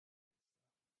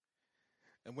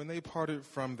And when they parted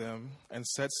from them and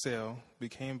set sail, we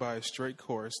came by a straight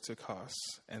course to Kos,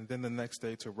 and then the next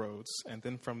day to Rhodes, and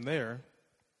then from there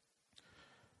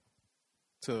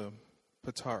to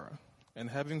Patara.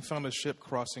 And having found a ship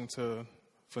crossing to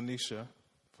Phoenicia,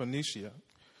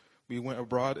 we went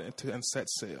abroad and set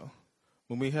sail.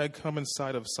 When we had come in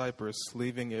sight of Cyprus,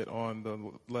 leaving it on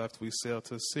the left, we sailed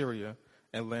to Syria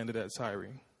and landed at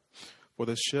Tyre, for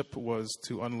the ship was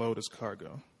to unload its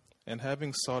cargo. And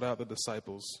having sought out the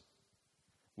disciples,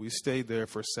 we stayed there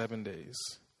for 7 days.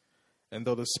 And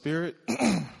through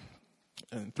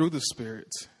the Spirit,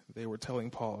 they were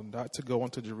telling Paul not to go on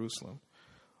to Jerusalem.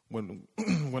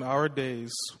 When our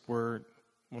days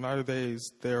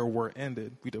there were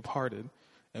ended, we departed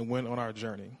and went on our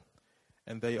journey.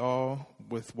 And they all,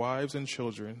 with wives and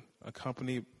children,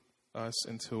 accompanied us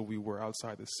until we were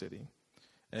outside the city.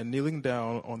 And kneeling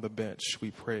down on the bench, we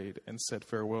prayed and said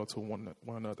farewell to one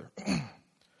another.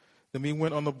 Then we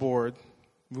went on board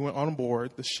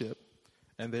the ship,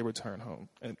 and they returned home.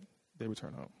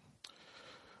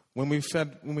 When we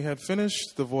had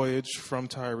finished the voyage from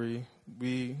Tyre,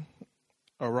 we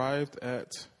arrived at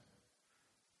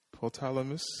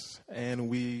Ptolemais, and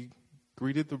we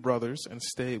greeted the brothers and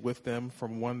stayed with them for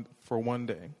 1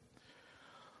 day.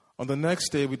 On the next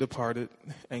day, we departed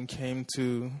and came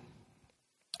to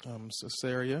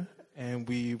Caesarea, and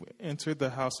we entered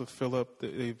the house of Philip the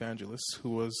evangelist,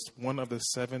 who was one of the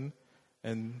 7,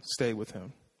 and stayed with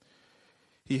him.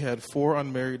 He had 4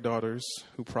 unmarried daughters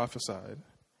who prophesied.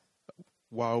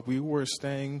 While we were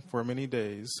staying for many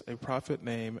days, a prophet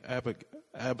named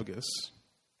Agabus,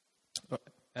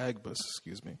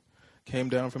 came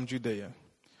down from Judea.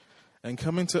 And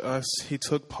coming to us, he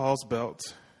took Paul's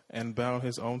belt and bound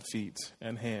his own feet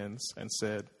and hands and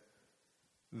said,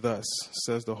 "Thus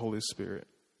says the Holy Spirit,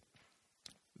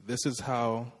 this is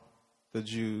how the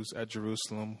Jews at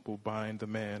Jerusalem will bind the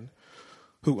man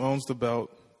who owns the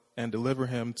belt and deliver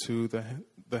him to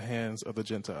the hands of the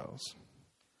Gentiles."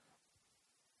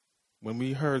 When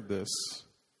we heard this,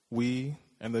 we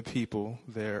and the people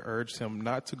there urged him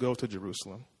not to go to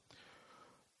Jerusalem.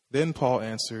 Then Paul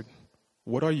answered,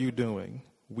 "What are you doing,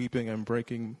 weeping and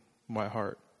breaking my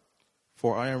heart?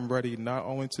 For I am ready not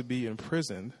only to be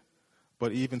imprisoned,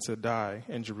 but even to die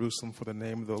in Jerusalem for the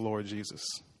name of the Lord Jesus."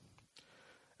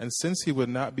 And since he would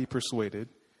not be persuaded,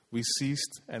 we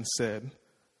ceased and said,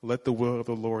 "Let the will of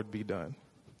the Lord be done."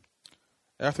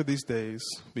 After these days,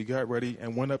 we got ready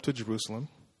and went up to Jerusalem,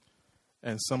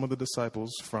 and some of the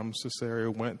disciples from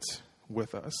Caesarea went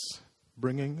with us,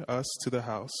 bringing us to the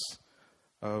house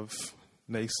of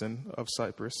Mnason of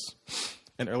Cyprus,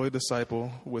 an early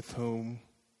disciple with whom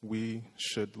we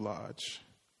should lodge.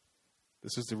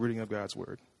 This is the reading of God's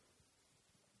word.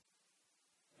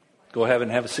 Go ahead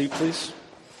and have a seat, please.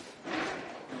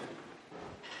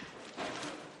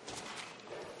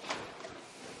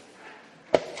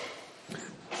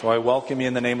 So I welcome you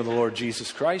in the name of the Lord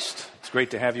Jesus Christ. It's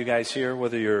great to have you guys here,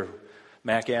 whether you're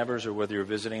Mac-Avers or whether you're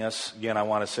visiting us. Again, I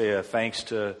want to say a thanks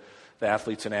to the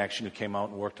Athletes in Action who came out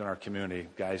and worked in our community.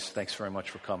 Guys, thanks very much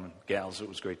for coming. Gals, it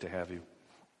was great to have you.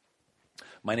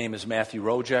 My name is Matthew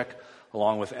Rojek,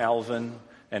 along with Alvin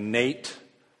and Nate.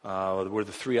 We're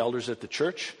the 3 elders at the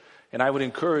church. And I would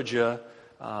encourage you,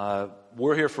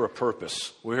 we're here for a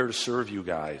purpose. We're here to serve you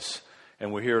guys.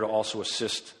 And we're here to also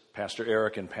assist Pastor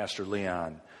Eric and Pastor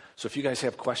Leon. So if you guys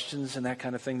have questions and that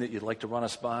kind of thing that you'd like to run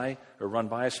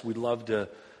by us, we'd love to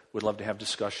have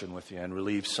discussion with you and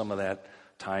relieve some of that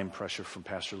time pressure from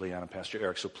Pastor Leon and Pastor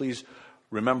Eric. So please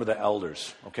remember the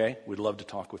elders, okay? We'd love to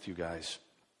talk with you guys.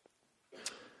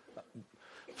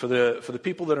 For the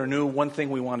people that are new, one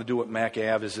thing we want to do at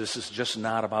Mac-Av is this is just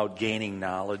not about gaining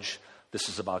knowledge. This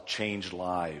is about changed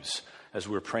lives. As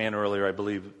we were praying earlier, I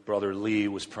believe Brother Lee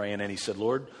was praying, and he said,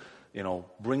 "Lord,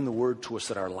 bring the word to us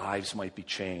that our lives might be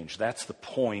changed." That's the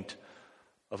point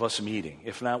of us meeting.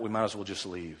 If not, we might as well just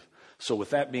leave. So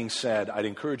with that being said, I'd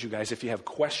encourage you guys, if you have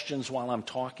questions while I'm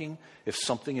talking, if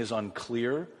something is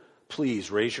unclear,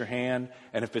 please raise your hand.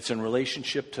 And if it's in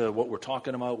relationship to what we're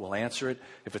talking about, we'll answer it.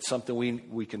 If it's something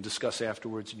we can discuss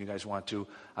afterwards and you guys want to,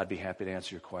 I'd be happy to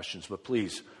answer your questions. But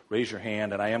please raise your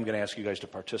hand, and I am going to ask you guys to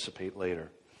participate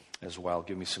later as well.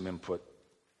 Give me some input.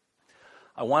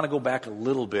 I want to go back a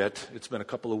little bit. It's been a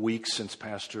couple of weeks since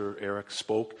Pastor Eric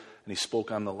spoke, and he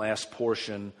spoke on the last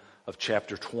portion of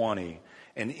chapter 20.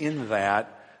 And in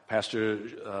that,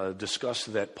 Pastor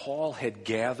discussed that Paul had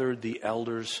gathered the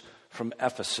elders from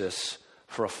Ephesus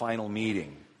for a final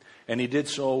meeting. And he did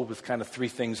so with kind of 3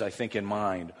 things, I think, in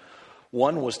mind.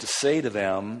 One was to say to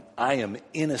them, "I am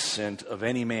innocent of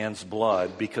any man's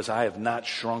blood because I have not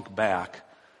shrunk back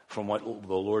from what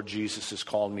the Lord Jesus has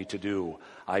called me to do.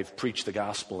 I've preached the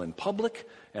gospel in public,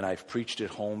 and I've preached it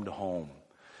home to home.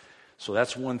 So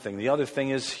that's one thing. The other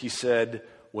thing is, he said,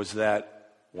 was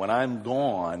that when I'm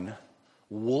gone,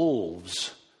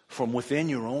 wolves from within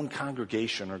your own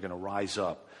congregation are going to rise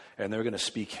up, and they're going to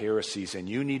speak heresies, and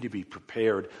you need to be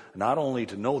prepared not only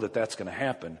to know that that's going to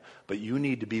happen, but you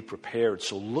need to be prepared.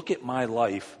 So look at my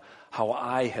life, how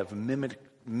I have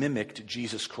mimicked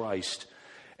Jesus Christ,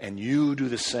 and you do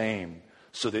the same,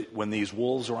 so that when these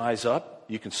wolves rise up,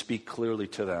 you can speak clearly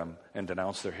to them and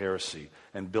denounce their heresy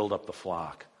and build up the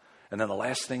flock. And then the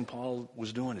last thing Paul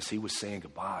was doing is he was saying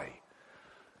goodbye.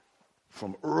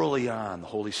 From early on, the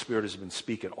Holy Spirit has been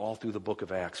speaking all through the book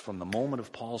of Acts. From the moment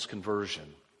of Paul's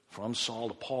conversion, from Saul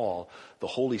to Paul, the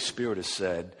Holy Spirit has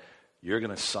said, you're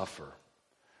going to suffer.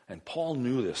 And Paul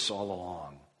knew this all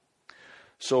along.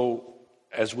 So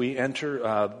as we enter,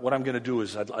 what I'm going to do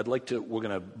is we're going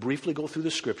to briefly go through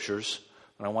the scriptures,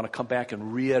 and I want to come back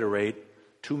and reiterate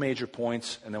 2 major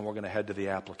points, and then we're going to head to the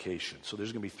application. So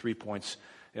there's going to be 3 points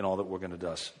in all that we're going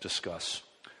to discuss.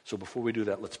 So before we do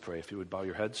that, let's pray. If you would bow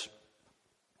your heads.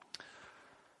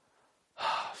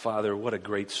 Father, what a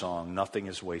great song. Nothing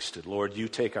is wasted. Lord, you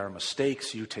take our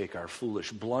mistakes. You take our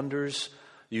foolish blunders.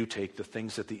 You take the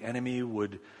things that the enemy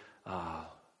would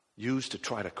use to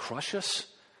try to crush us.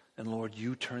 And Lord,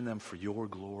 you turn them for your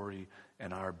glory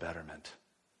and our betterment.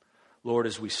 Lord,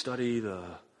 as we study the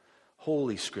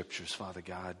Holy Scriptures, Father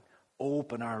God,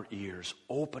 open our ears,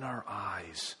 open our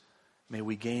eyes. May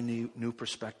we gain new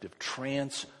perspective.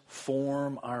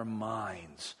 Transform our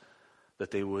minds, that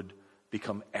they would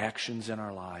become actions in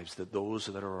our lives, that those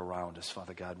that are around us,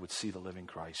 Father God, would see the living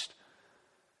Christ.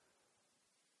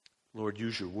 Lord,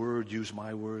 use your word, use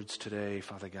my words today,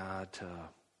 Father God, to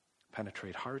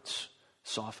penetrate hearts,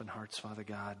 soften hearts, Father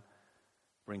God,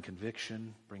 bring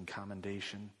conviction, bring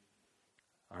commendation.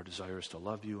 Our desire is to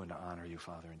love you and to honor you,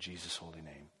 Father, in Jesus' holy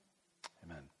name.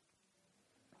 Amen.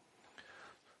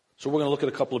 So we're going to look at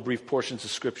a couple of brief portions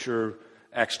of Scripture,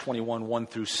 Acts 21, 1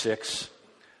 through 6.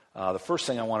 The first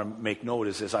thing I want to make note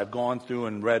is, as I've gone through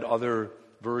and read other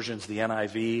versions, the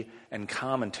NIV and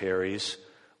commentaries,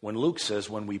 when Luke says,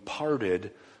 when we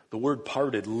parted, the word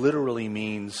parted literally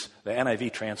means, the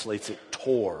NIV translates it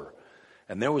tore.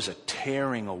 And there was a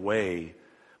tearing away.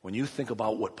 When you think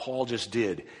about what Paul just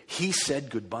did, he said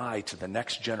goodbye to the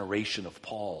next generation of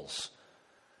Pauls.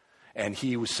 And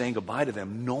he was saying goodbye to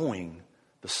them knowing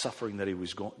the suffering that he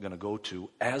was going to go to,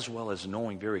 as well as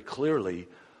knowing very clearly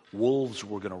wolves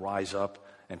were going to rise up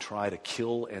and try to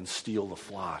kill and steal the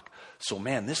flock. So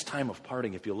man, this time of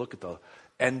parting, if you look at the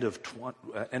end of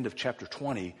chapter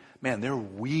 20, man, they're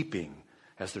weeping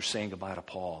as they're saying goodbye to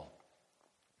Paul.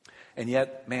 And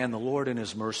yet, man, the Lord in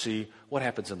his mercy, what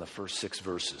happens in the first 6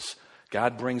 verses?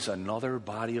 God brings another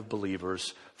body of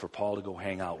believers for Paul to go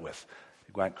hang out with.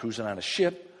 They went cruising on a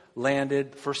ship,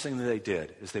 landed. First thing that they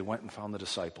did is they went and found the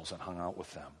disciples and hung out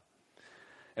with them.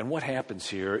 And what happens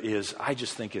here is, I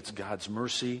just think it's God's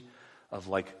mercy of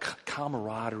like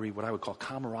camaraderie, what I would call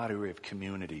camaraderie of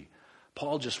community.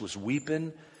 Paul just was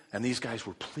weeping, and these guys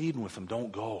were pleading with him,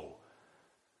 don't go.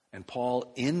 And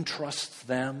Paul entrusts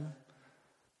them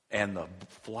and the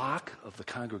flock of the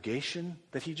congregation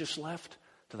that he just left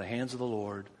to the hands of the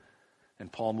Lord,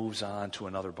 and Paul moves on to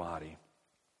another body.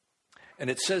 And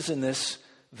it says in this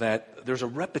that there's a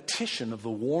repetition of the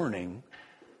warning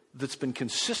that's been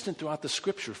consistent throughout the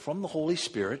Scripture from the Holy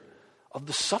Spirit of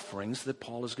the sufferings that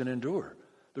Paul is going to endure.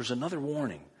 There's another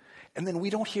warning. And then we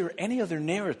don't hear any other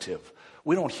narrative.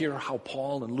 We don't hear how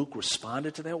Paul and Luke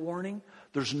responded to that warning.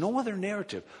 There's no other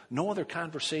narrative, no other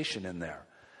conversation in there.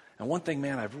 And one thing,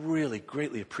 man, I've really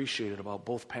greatly appreciated about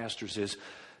both pastors is,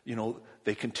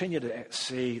 they continue to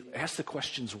ask the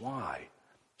questions why.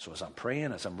 So as I'm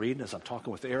praying, as I'm reading, as I'm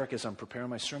talking with Eric, as I'm preparing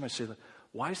my sermon, I say,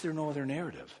 why is there no other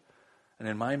narrative? And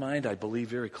in my mind, I believe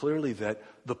very clearly that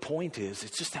the point is,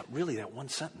 it's just that one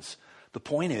sentence. The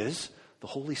point is, the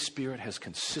Holy Spirit has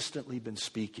consistently been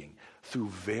speaking through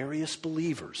various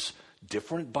believers,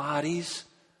 different bodies,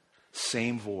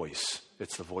 same voice.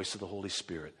 It's the voice of the Holy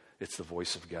Spirit. It's the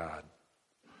voice of God.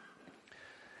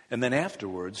 And then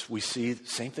afterwards, we see the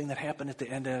same thing that happened at the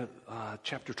end of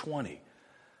chapter 20.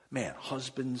 Man,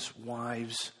 husbands,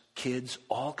 wives, kids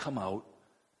all come out,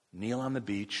 kneel on the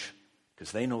beach,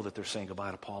 because they know that they're saying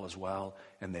goodbye to Paul as well,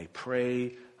 and they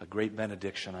pray a great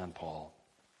benediction on Paul.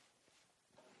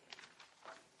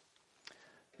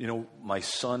 My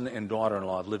son and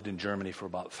daughter-in-law have lived in Germany for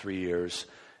about 3 years,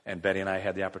 and Betty and I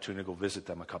had the opportunity to go visit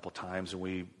them a couple times, and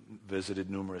we visited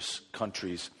numerous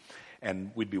countries.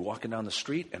 And we'd be walking down the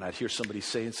street, and I'd hear somebody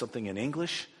saying something in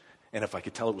English, and if I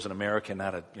could tell it was an American,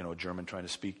 not a German trying to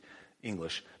speak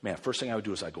English, man, first thing I would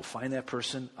do is I'd go find that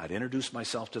person. I'd introduce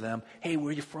myself to them. Hey, where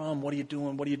are you from? What are you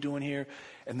doing? What are you doing here?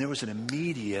 And there was an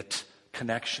immediate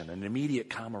connection, an immediate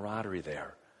camaraderie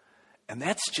there. And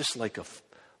that's just like an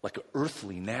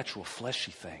earthly, natural,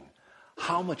 fleshy thing.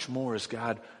 How much more is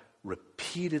God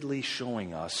repeatedly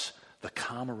showing us the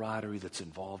camaraderie that's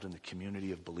involved in the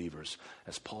community of believers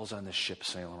as Paul's on this ship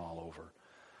sailing all over?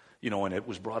 You know, and it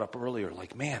was brought up earlier,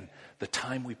 like, man, the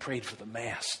time we prayed for the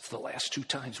Mass, it's the last 2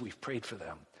 times we've prayed for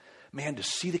them. Man, to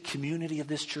see the community of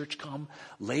this church come,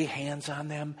 lay hands on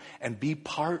them, and be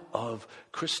part of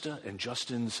Krista and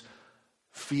Justin's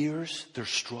fears, their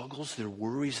struggles, their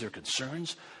worries, their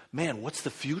concerns. Man, what's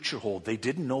the future hold? They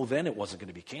didn't know then it wasn't going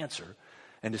to be cancer.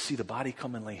 And to see the body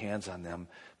come and lay hands on them,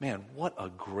 man, what a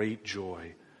great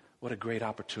joy. What a great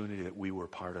opportunity that we were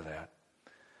part of that.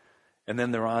 And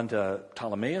then they're on to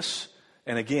Ptolemais.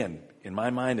 And again, in my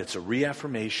mind, it's a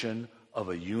reaffirmation of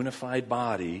a unified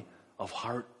body of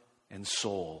heart and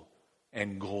soul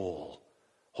and goal.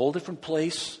 Whole different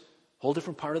place, whole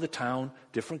different part of the town,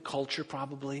 different culture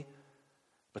probably,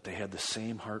 but they had the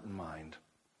same heart and mind.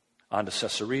 On to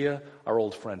Caesarea, our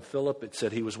old friend Philip. It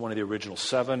said he was one of the original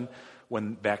 7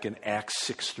 when back in Acts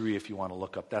 6:3, if you want to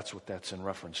look up, that's what that's in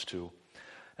reference to.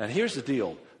 And here's the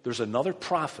deal. There's another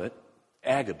prophet,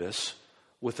 Agabus,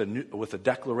 with a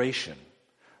declaration.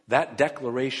 That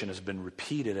declaration has been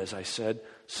repeated, as I said,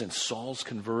 since Saul's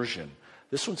conversion.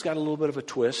 This one's got a little bit of a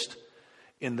twist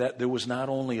in that there was not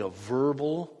only a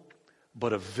verbal,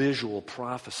 but a visual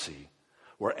prophecy,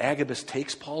 where Agabus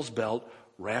takes Paul's belt,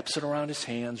 wraps it around his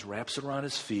hands, wraps it around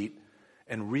his feet,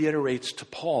 and reiterates to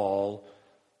Paul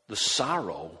the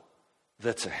sorrow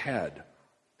that's ahead.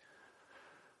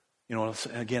 You know,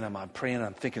 again, I'm praying,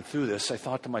 I'm thinking through this. I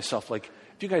thought to myself, like,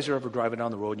 if you guys are ever driving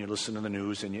down the road and you're listening to the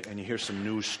news and you hear some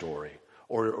news story,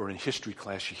 or in history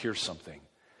class you hear something,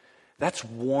 that's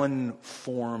one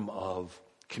form of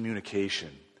communication.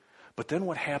 But then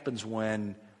what happens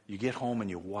when you get home and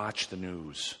you watch the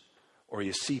news, or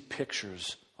you see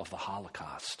pictures of the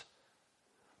Holocaust,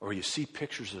 or you see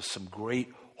pictures of some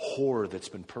great horror that's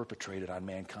been perpetrated on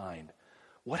mankind?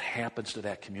 What happens to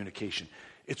that communication?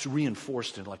 It's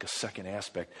reinforced in like a second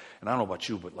aspect. And I don't know about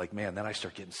you, but like, man, then I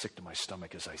start getting sick to my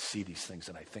stomach as I see these things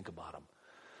and I think about them.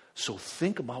 So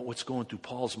think about what's going through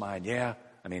Paul's mind. Yeah,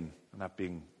 I mean, I'm not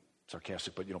being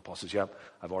sarcastic, but, you know, Paul says, yep,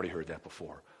 I've already heard that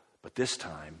before. But this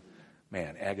time,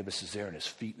 man, Agabus is there and his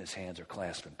feet and his hands are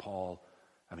clasped. And Paul,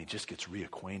 I mean, just gets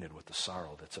reacquainted with the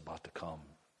sorrow that's about to come.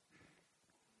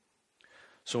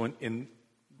 So in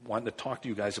wanting to talk to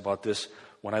you guys about this,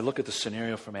 when I look at the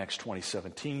scenario from Acts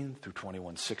 20:17 through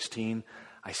 21:16,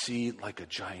 I see like a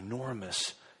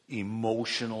ginormous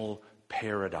emotional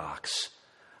paradox.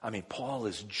 I mean, Paul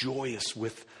is joyous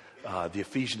with the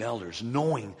Ephesian elders,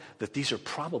 knowing that these are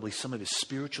probably some of his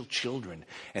spiritual children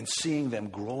and seeing them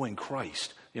grow in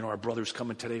Christ. You know, our brother's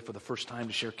coming today for the first time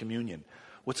to share communion.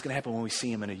 What's going to happen when we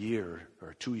see him in a year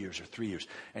or 2 years or 3 years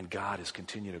and God has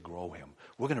continued to grow him?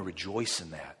 We're going to rejoice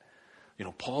in that. You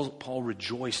know, Paul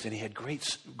rejoiced and he had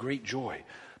great joy.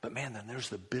 But man, then there's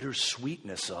the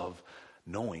bittersweetness of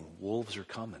knowing wolves are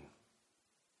coming.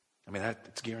 I mean,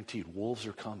 it's guaranteed. Wolves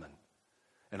are coming.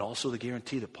 And also the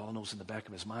guarantee that Paul knows in the back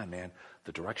of his mind, man,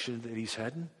 the direction that he's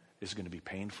heading is going to be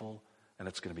painful and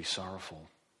it's going to be sorrowful.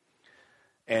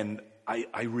 And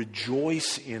I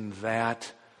rejoice in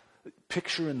that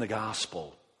picture in the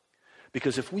gospel.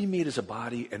 Because if we meet as a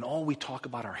body and all we talk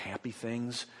about are happy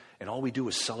things and all we do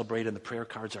is celebrate in the prayer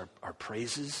cards our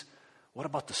praises, what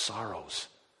about the sorrows?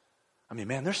 I mean,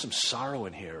 man, there's some sorrow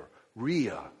in here.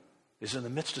 Rhea is in the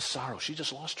midst of sorrow. She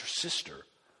just lost her sister.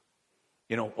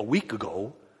 You know, a week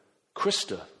ago,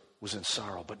 Krista was in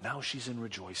sorrow, but now she's in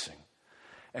rejoicing.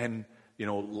 And, you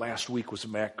know, last week was a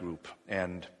MAC group.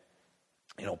 And,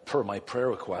 you know, per my prayer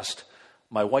request,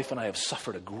 my wife and I have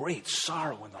suffered a great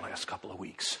sorrow in the last couple of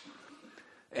weeks.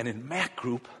 And in MAC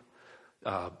group,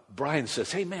 Brian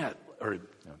says, hey, Matt, or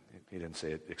no, he didn't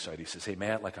say it excited. He says, hey,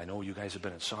 Matt, like I know you guys have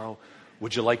been in sorrow.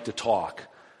 Would you like to talk?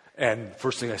 And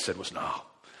first thing I said was no.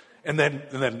 And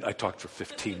then I talked for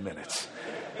 15 minutes.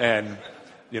 And,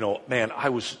 you know, man, I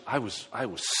was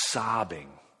sobbing.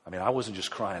 I mean, I wasn't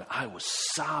just crying. I was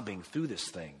sobbing through this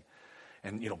thing.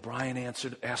 And, you know, Brian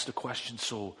asked a question.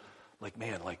 So, like,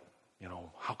 man, like, you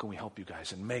know, how can we help you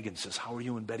guys? And Megan says, how are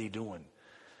you and Betty doing?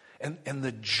 And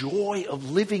the joy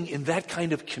of living in that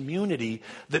kind of community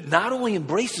that not only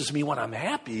embraces me when I'm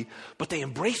happy, but they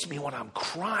embrace me when I'm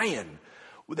crying.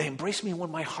 They embrace me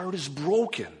when my heart is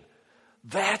broken.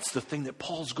 That's the thing that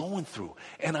Paul's going through.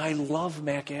 And I love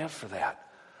MacAv for that.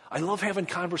 I love having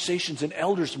conversations in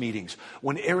elders meetings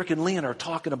when Eric and Leon are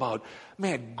talking about,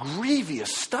 man,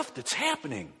 grievous stuff that's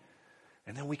happening.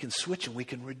 And then we can switch and we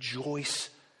can rejoice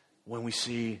when we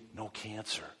see no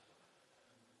cancer.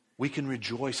 We can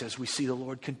rejoice as we see the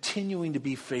Lord continuing to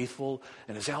be faithful.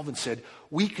 And as Alvin said,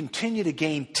 we continue to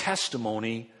gain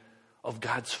testimony of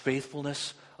God's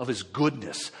faithfulness, of His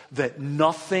goodness, that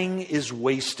nothing is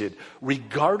wasted.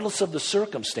 Regardless of the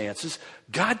circumstances,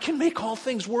 God can make all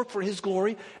things work for His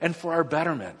glory and for our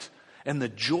betterment. And the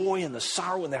joy and the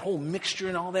sorrow and that whole mixture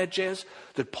and all that jazz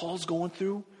that Paul's going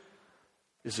through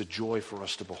is a joy for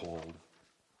us to behold.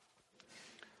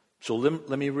 So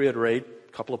let me reiterate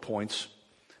a couple of points.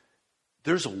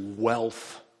 There's a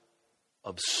wealth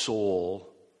of soul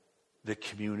that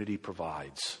community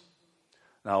provides.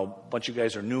 Now, a bunch of you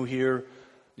guys are new here.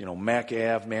 You know, Mac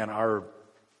Ave, man, our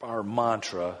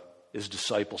mantra is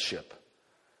discipleship.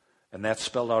 And that's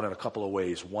spelled out in a couple of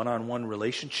ways. One-on-one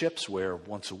relationships where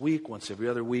once a week, once every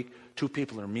other week, two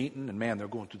people are meeting and, man, they're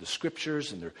going through the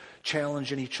scriptures and they're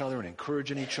challenging each other and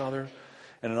encouraging each other.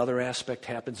 And another aspect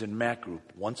happens in Mac Group.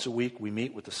 Once a week, we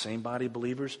meet with the same body of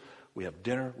believers. We have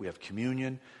dinner, we have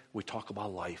communion, we talk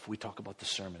about life, we talk about the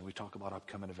sermon, we talk about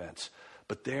upcoming events.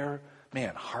 But there,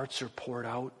 man, hearts are poured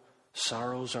out,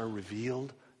 sorrows are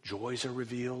revealed, joys are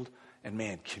revealed, and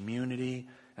man, community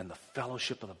and the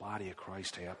fellowship of the body of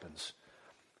Christ happens.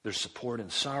 There's support in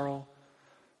sorrow,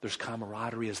 there's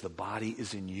camaraderie as the body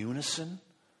is in unison,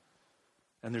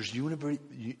 and there's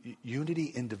unity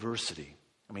in diversity.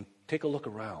 I mean, take a look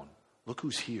around. Look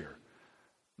who's here.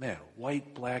 Man,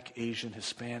 white, black, Asian,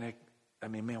 Hispanic. I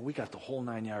mean, man, we got the whole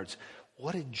 9 yards.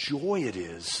 What a joy it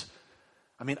is.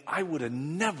 I mean, I would have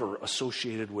never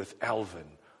associated with Alvin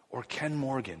or Ken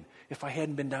Morgan if I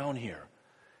hadn't been down here.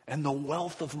 And the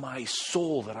wealth of my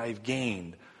soul that I've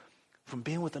gained from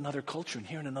being with another culture and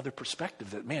hearing another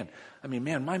perspective that, man,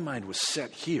 my mind was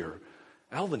set here.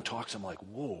 Alvin talks, I'm like,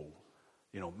 whoa.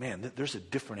 You know, man, there's a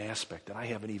different aspect that I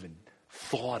haven't even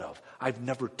thought of. I've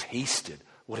never tasted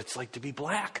what it's like to be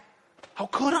black. How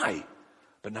could I?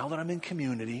 But now that I'm in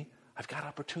community, I've got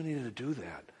opportunity to do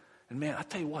that. And man, I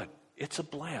tell you what, it's a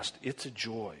blast. It's a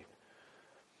joy.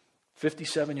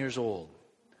 57 years old.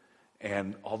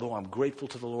 And although I'm grateful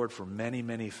to the Lord for many,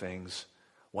 many things,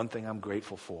 one thing I'm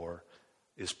grateful for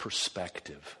is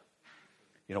perspective.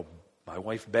 You know, my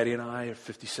wife Betty and I are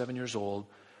 57 years old.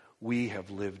 We have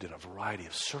lived in a variety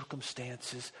of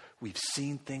circumstances. We've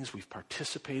seen things. We've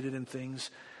participated in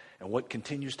things. And what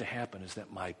continues to happen is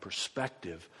that my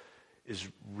perspective is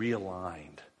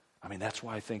realigned. I mean, that's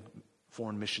why I think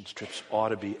foreign missions trips ought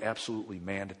to be absolutely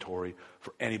mandatory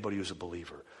for anybody who's a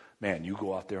believer. Man, you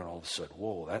go out there and all of a sudden,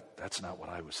 whoa, that's not what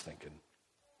I was thinking.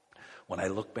 When I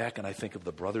look back and I think of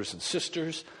the brothers and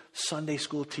sisters, Sunday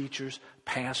school teachers,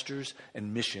 pastors,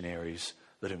 and missionaries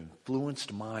that have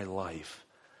influenced my life,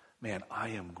 man, I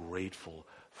am grateful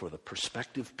for the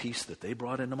perspective piece that they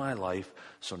brought into my life.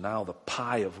 So now the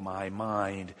pie of my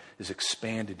mind is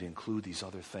expanded to include these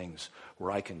other things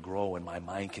where I can grow and my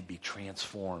mind can be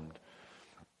transformed.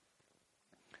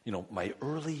 You know, my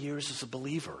early years as a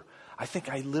believer, I think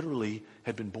I literally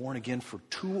had been born again for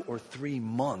 2 or 3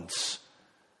 months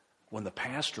when the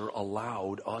pastor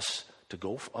allowed us to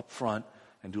go up front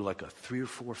and do like a 3 or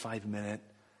 4 or 5 minute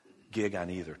gig on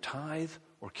either tithe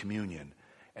or communion.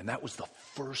 And that was the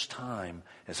first time,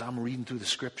 as I'm reading through the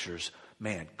scriptures,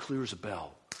 man, clear as a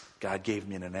bell, God gave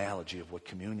me an analogy of what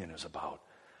communion is about.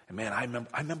 And man, I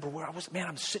remember where I was. Man,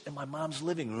 I'm sitting in my mom's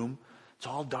living room. It's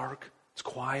all dark. It's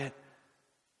quiet.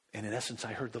 And in essence,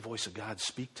 I heard the voice of God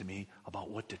speak to me about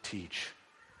what to teach.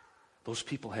 Those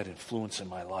people had influence in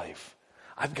my life.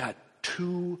 I've got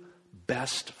 2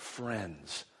 best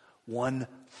friends. One,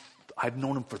 I've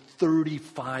known him for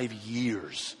 35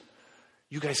 years.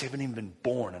 You guys haven't even been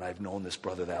born, and I've known this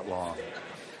brother that long.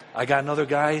 I got another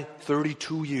guy,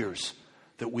 32 years,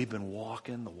 that we've been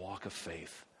walking the walk of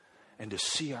faith. And to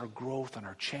see our growth and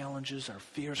our challenges, our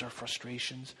fears, our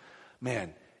frustrations,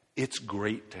 man, it's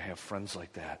great to have friends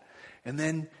like that. And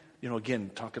then, you know,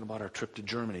 again, talking about our trip to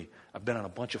Germany, I've been on a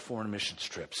bunch of foreign missions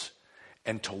trips.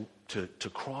 And to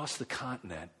cross the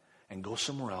continent and go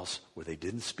somewhere else where they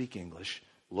didn't speak English,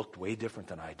 looked way different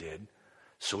than I did,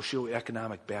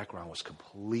 socioeconomic background was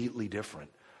completely different.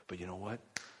 But you know what?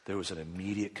 There was an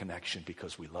immediate connection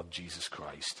because we loved Jesus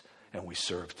Christ and we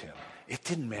served Him. It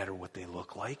didn't matter what they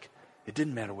looked like. It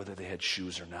didn't matter whether they had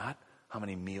shoes or not, how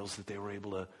many meals that they were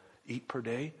able to eat per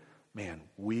day. Man,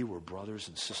 we were brothers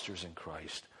and sisters in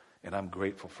Christ. And I'm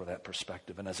grateful for that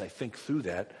perspective. And as I think through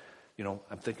that, you know,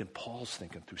 I'm thinking Paul's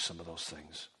thinking through some of those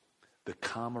things. The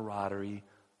camaraderie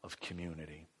of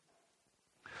community.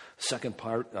 Second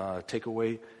part,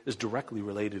 takeaway, is directly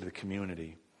related to the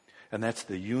community. And that's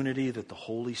the unity that the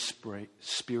Holy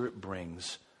Spirit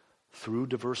brings through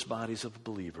diverse bodies of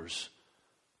believers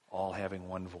all having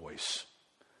one voice.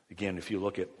 Again, if you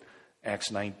look at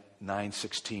Acts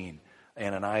 9:16,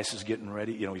 Ananias is getting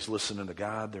ready. He's listening to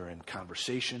God. They're in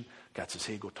conversation. God says,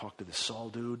 hey, go talk to this Saul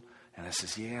dude. And I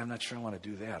says, yeah, I'm not sure I want to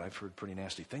do that. I've heard pretty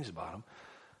nasty things about him.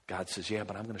 God says, yeah,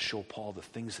 but I'm going to show Paul the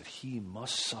things that he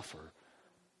must suffer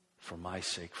for my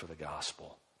sake for the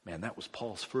gospel. Man, that was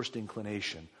Paul's first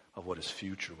inclination of what his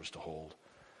future was to hold.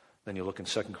 Then you look in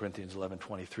 2 Corinthians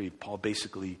 11:23, Paul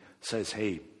basically says,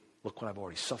 hey, look what I've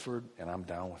already suffered, and I'm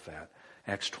down with that.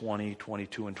 Acts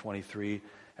 20:22 and 23,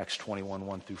 Acts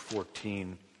 21:1 through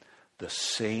 14, the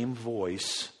same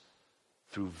voice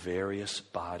through various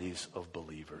bodies of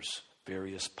believers,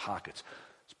 various pockets.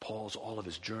 Paul's, all of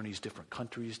his journeys, different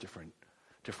countries, different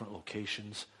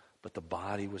locations, but the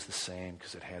body was the same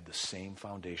because it had the same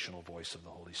foundational voice of the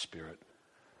Holy Spirit.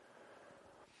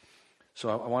 So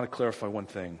I want to clarify one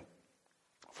thing.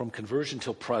 From conversion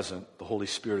till present, the Holy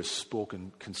Spirit has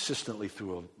spoken consistently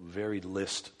through a varied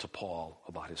list to Paul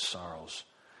about his sorrows.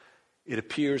 It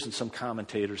appears, and some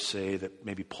commentators say, that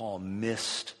maybe Paul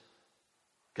missed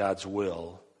God's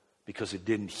will because he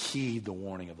didn't heed the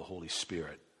warning of the Holy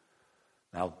Spirit.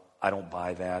 Now, I don't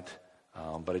buy that,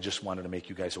 but I just wanted to make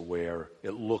you guys aware.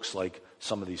 It looks like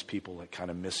some of these people that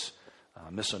kind of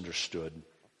misunderstood.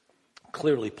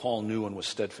 Clearly, Paul knew and was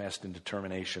steadfast in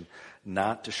determination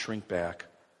not to shrink back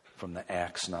from the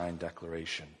Acts 9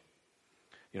 declaration.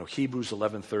 Hebrews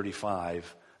 11:35, I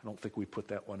don't think we put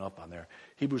that one up on there.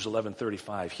 Hebrews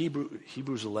 11:35.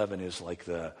 Hebrews 11 is like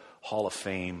the Hall of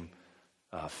Fame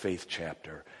faith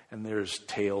chapter. And there's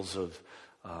tales of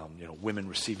women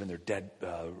receiving their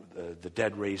the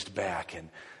dead raised back, and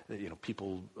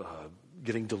people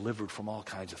getting delivered from all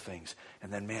kinds of things.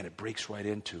 And then, man, it breaks right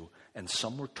into, and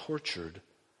some were tortured,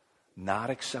 not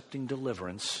accepting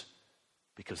deliverance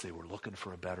because they were looking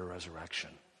for a better resurrection.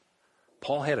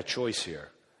 Paul had a choice here.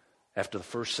 After the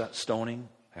first stoning,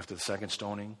 after the second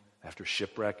stoning, after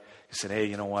shipwreck, he said, hey,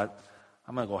 you know what?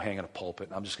 I'm going to go hang in a pulpit,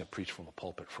 and I'm just going to preach from a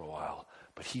pulpit for a while.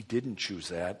 But he didn't choose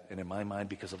that, and in my mind,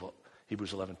 because of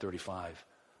Hebrews 11:35,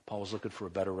 Paul was looking for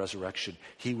a better resurrection.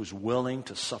 He was willing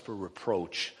to suffer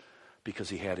reproach because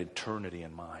he had eternity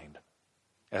in mind,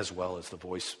 as well as the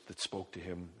voice that spoke to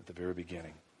him at the very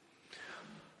beginning.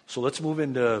 So let's move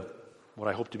into what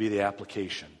I hope to be the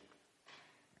application.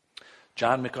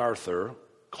 John MacArthur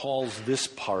calls this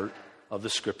part of the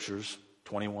Scriptures,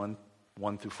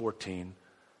 21:1 through 14,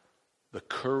 the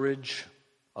courage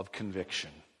of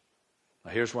conviction.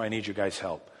 Now here's where I need you guys'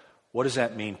 help. What does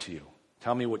that mean to you?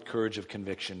 Tell me what courage of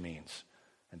conviction means.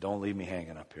 And don't leave me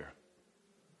hanging up here.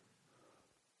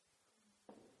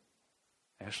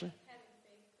 Ashley?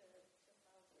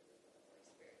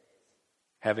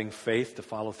 Having faith to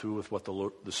follow through with what the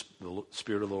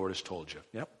Spirit of the Lord has told you.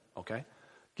 Yep, okay.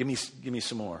 Give me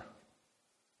some more.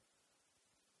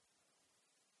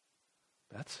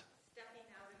 That's? Stepping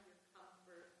out of your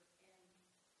comfort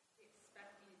and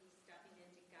expecting to be stepping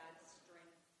into God's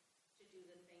strength to do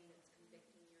the thing that's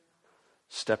convicting your heart.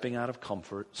 Stepping out of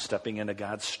comfort, stepping into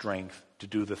God's strength to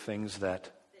do the things that's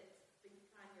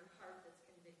on your heart that's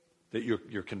convicting you.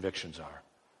 That your convictions are.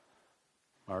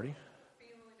 Marty?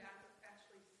 Being willing to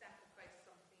actually sacrifice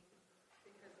something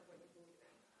because of what you believe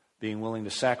in. Being willing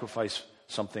to sacrifice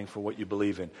something for what you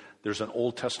believe in. There's an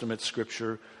Old Testament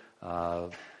scripture.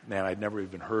 Man, I'd never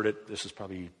even heard it. This is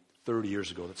probably 30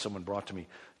 years ago that someone brought to me.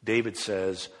 David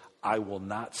says, I will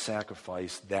not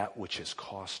sacrifice that which has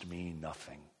cost me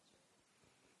nothing.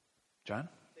 John?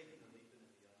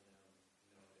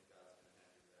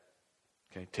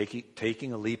 Okay,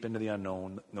 taking a leap into the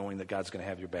unknown, knowing that God's going to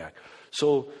have your back.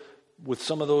 So with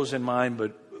some of those in mind,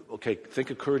 but okay, think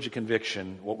of courage and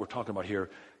conviction, what we're talking about here.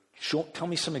 Tell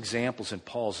me some examples in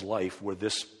Paul's life where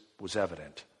this was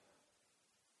evident.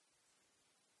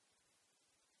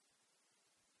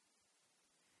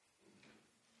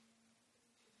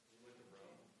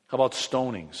 How about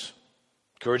stonings?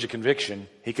 Courage and conviction.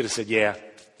 He could have said, yeah,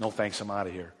 no thanks, I'm out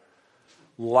of here.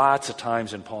 Lots of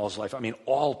times in Paul's life. I mean,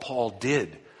 all Paul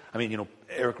did. I mean,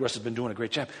 Eric Russ has been doing a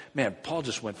great job. Man, Paul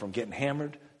just went from getting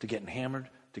hammered to getting hammered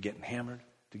to getting hammered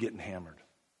to getting hammered.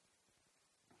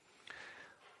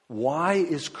 Why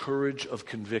is courage of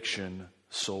conviction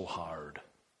so hard?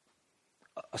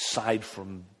 Aside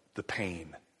from the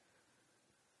pain.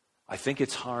 I think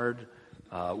it's hard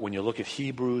when you look at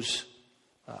Hebrews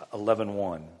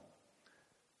 11:1.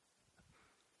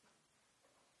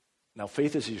 Now,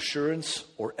 faith is the assurance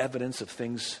or evidence of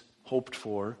things hoped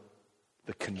for,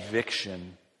 the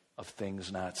conviction of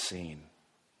things not seen.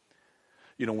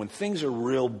 When things are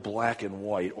real black and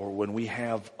white, or when we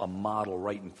have a model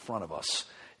right in front of us,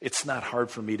 it's not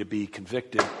hard for me to be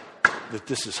convicted that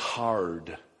this is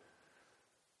hard.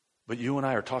 But you and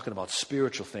I are talking about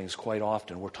spiritual things quite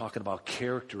often. We're talking about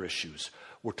character issues.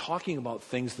 We're talking about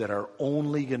things that are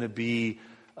only going to be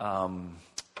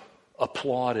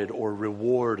applauded or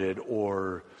rewarded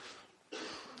or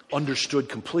understood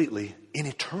completely in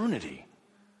eternity.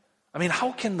 I mean,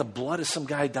 how can the blood of some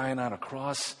guy dying on a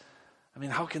cross, I mean,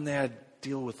 how can that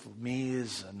deal with me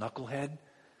as a knucklehead?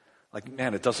 Like,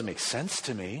 man, it doesn't make sense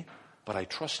to me, but I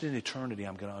trust in eternity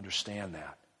I'm going to understand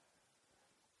that.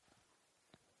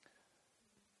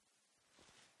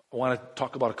 I want to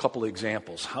talk about a couple of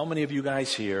examples. How many of you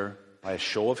guys here, by a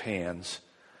show of hands,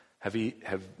 have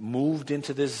moved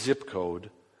into this zip code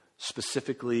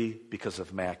specifically because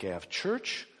of MacAv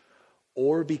Church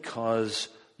or because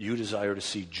you desire to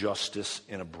see justice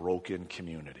in a broken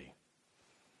community?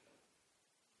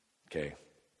 Okay,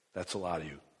 that's a lot of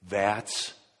you.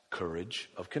 That's courage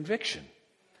of conviction.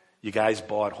 You guys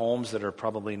bought homes that are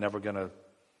probably never going to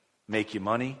make you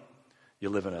money. You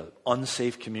live in an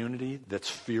unsafe community that's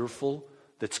fearful,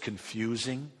 that's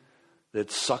confusing,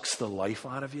 that sucks the life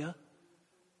out of you.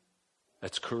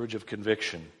 That's courage of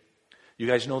conviction. You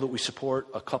guys know that we support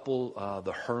a couple,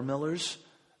 the Hermillers.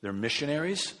 They're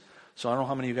missionaries. So I don't know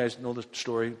how many of you guys know the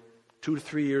story. 2 to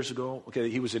 3 years ago, okay,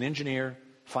 he was an engineer,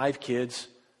 5 kids,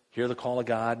 hear the call of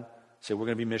God, say we're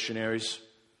going to be missionaries,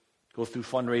 go through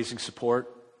fundraising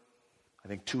support. I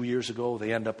think 2 years ago,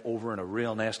 they end up over in a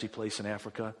real nasty place in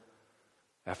Africa.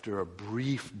 After a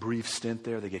brief stint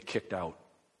there, they get kicked out.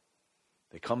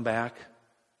 They come back.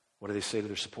 What do they say to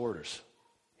their supporters?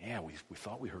 Yeah, we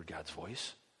thought we heard God's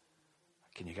voice.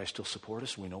 Can you guys still support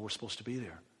us? We know we're supposed to be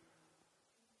there.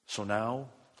 So now,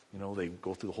 they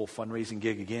go through the whole fundraising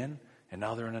gig again, and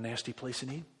now they're in a nasty place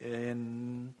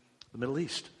in the Middle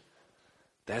East.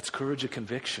 That's courage of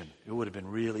conviction. It would have been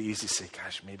really easy to say,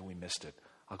 gosh, maybe we missed it.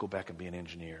 I'll go back and be an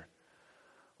engineer.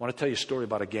 I want to tell you a story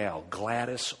about a gal,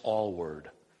 Gladys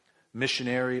Allward,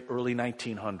 missionary, early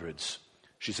 1900s.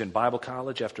 She's in Bible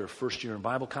college. After her first year in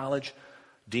Bible college,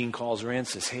 Dean calls her in and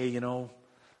says, hey,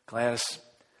 Gladys,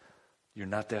 you're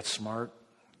not that smart.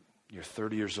 You're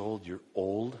 30 years old. You're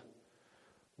old.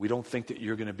 We don't think that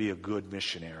you're going to be a good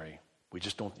missionary.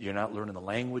 You're not learning the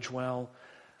language well.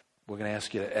 We're going to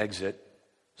ask you to exit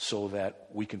so that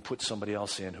we can put somebody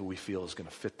else in who we feel is going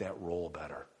to fit that role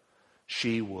better.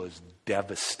 She was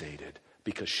devastated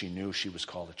because she knew she was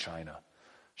called to China.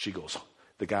 She goes,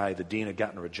 the dean had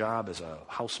gotten her a job as a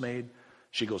housemaid.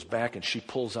 She goes back and she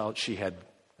pulls out, she had,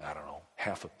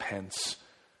 half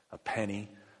a penny,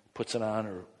 puts it on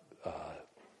her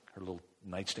little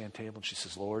nightstand table, and she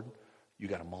says, Lord, you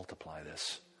got to multiply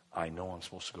this. I know I'm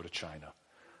supposed to go to China.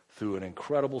 Through an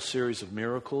incredible series of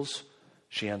miracles,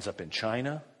 she ends up in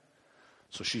China.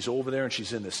 So she's over there and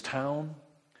she's in this town,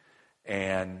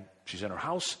 and she's in her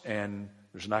house, and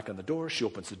there's a knock on the door. She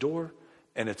opens the door,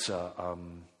 and it's a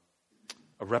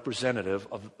representative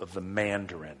of the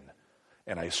Mandarin.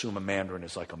 And I assume a Mandarin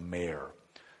is like a mayor.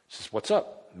 She says, what's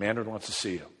up? Mandarin wants to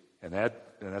see you. And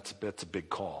that's a big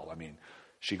call. I mean,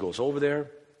 she goes over there,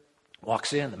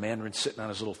 walks in, the Mandarin's sitting on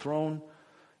his little throne,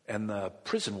 and the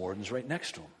prison warden's right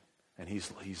next to him. And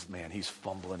he's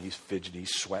fumbling, he's fidgeting,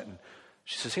 he's sweating.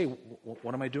 She says, hey,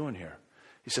 what am I doing here?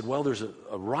 He said, well, there's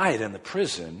a riot in the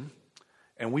prison,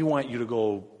 and we want you to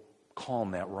go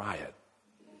calm that riot.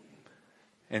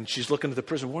 And she's looking at the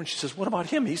prison warden. She says, what about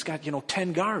him? He's got,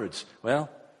 10 guards. Well,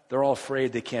 they're all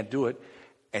afraid they can't do it.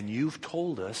 And you've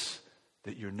told us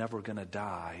that you're never going to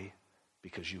die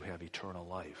because you have eternal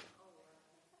life.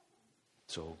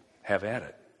 So have at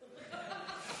it.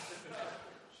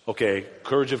 Okay,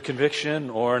 courage of conviction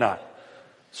or not.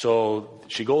 So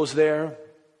she goes there.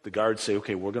 The guards say,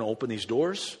 okay, we're going to open these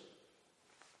doors.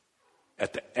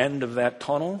 At the end of that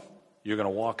tunnel, you're going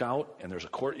to walk out, and there's a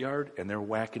courtyard, and they're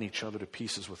whacking each other to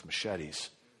pieces with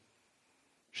machetes.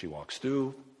 She walks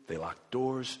through. They lock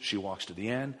doors. She walks to the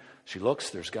end. She looks.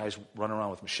 There's guys running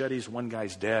around with machetes. One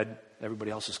guy's dead.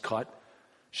 Everybody else is cut.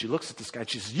 She looks at this guy.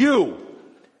 She says, you,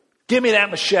 give me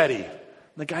that machete. And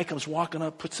the guy comes walking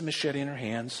up, puts the machete in her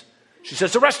hands. She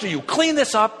says, the rest of you, clean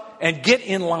this up and get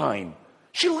in line.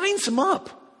 She lines him up.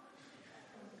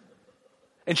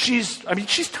 And she's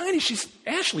tiny. She's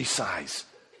Ashley size.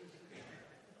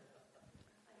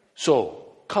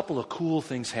 So, a couple of cool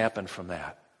things happened from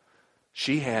that.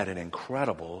 She had an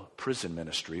incredible prison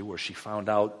ministry where she found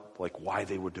out why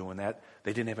they were doing that.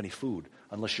 They didn't have any food.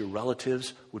 Unless your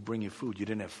relatives would bring you food, you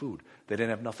didn't have food. They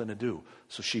didn't have nothing to do.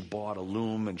 So she bought a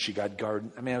loom and she got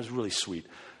garden. It was really sweet.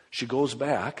 She goes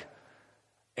back,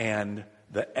 and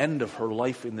the end of her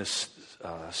life in this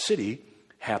city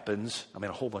happens. A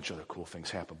whole bunch of other cool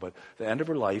things happen. But the end of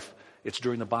her life, it's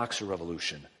during the Boxer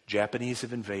Revolution. Japanese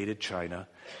have invaded China,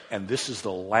 and this is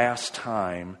the last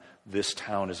time this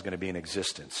town is going to be in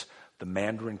existence. The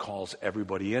Mandarin calls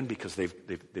everybody in because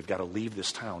they've got to leave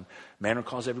this town. Mandarin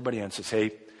calls everybody in and says,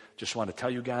 hey, just want to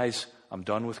tell you guys, I'm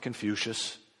done with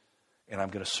Confucius, and I'm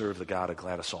going to serve the God of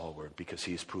Gladys Aylward because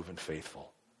he has proven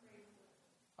faithful.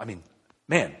 I mean,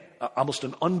 man, almost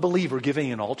an unbeliever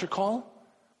giving an altar call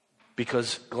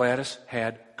because Gladys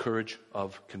had courage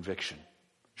of conviction.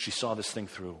 She saw this thing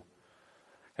through.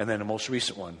 And then the most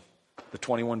recent one, the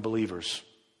 21 believers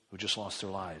who just lost their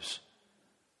lives.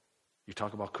 You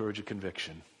talk about courage of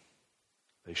conviction.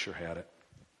 They sure had it.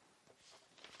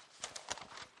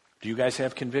 Do you guys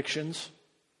have convictions?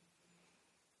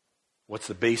 What's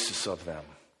the basis of them?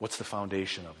 What's the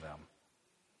foundation of them?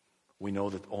 We know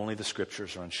that only the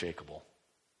Scriptures are unshakable.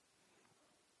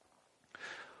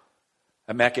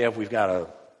 At Mac Ave, we've got a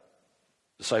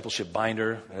discipleship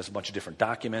binder that has a bunch of different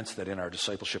documents that in our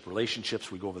discipleship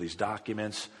relationships, we go over these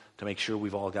documents to make sure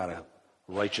we've all got a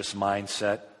righteous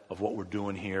mindset of what we're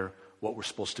doing here, what we're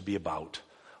supposed to be about.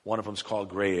 One of them is called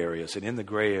gray areas. And in the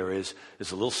gray areas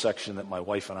is a little section that my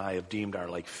wife and I have deemed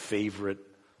our favorite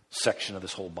section of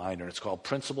this whole binder. And it's called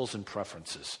Principles and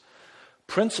Preferences.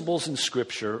 Principles in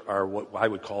Scripture are what I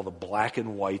would call the black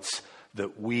and whites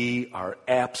that we are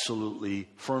absolutely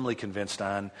firmly convinced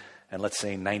on, and let's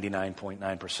say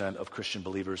 99.9% of Christian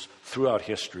believers throughout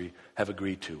history have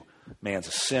agreed to. Man's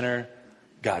a sinner.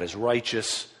 God is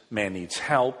righteous. Man needs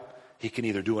help. He can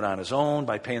either do it on his own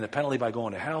by paying the penalty by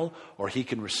going to hell, or he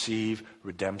can receive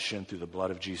redemption through the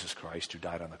blood of Jesus Christ who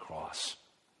died on the cross.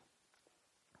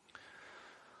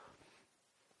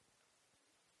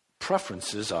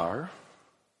 Preferences are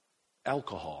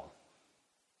alcohol.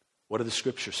 What do the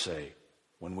Scriptures say?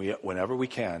 Whenever we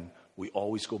can, we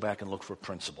always go back and look for a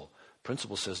principle.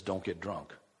 Principle says don't get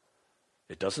drunk.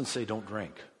 It doesn't say don't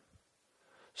drink.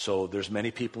 So there's many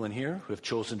people in here who have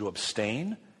chosen to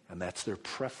abstain, and that's their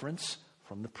preference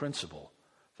from the principle.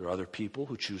 There are other people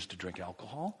who choose to drink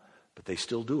alcohol, but they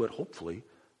still do it, hopefully,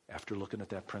 after looking at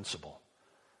that principle.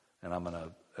 And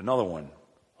another one,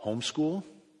 homeschool,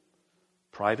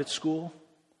 private school,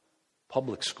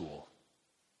 public school.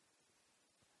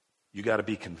 You got to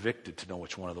be convicted to know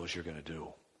which one of those you're going to do.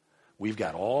 We've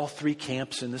got all three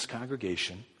camps in this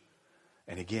congregation.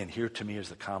 And again, here to me is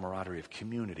the camaraderie of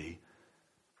community.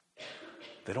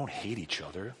 They don't hate each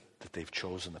other, that they've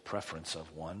chosen the preference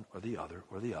of one or the other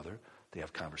or the other. They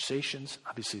have conversations.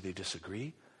 Obviously, they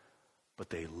disagree. But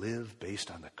they live based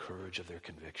on the courage of their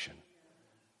conviction.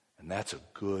 And that's a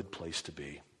good place to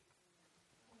be.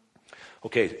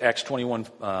 Okay, Acts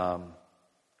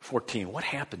 21:14. What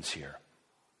happens here?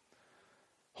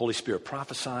 Holy Spirit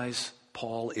prophesies.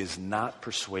 Paul is not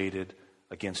persuaded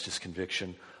against his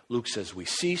conviction. Luke says we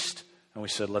ceased and we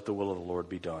said, let the will of the Lord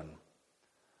be done.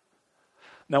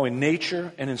 Now in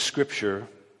nature and in Scripture,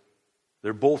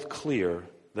 they're both clear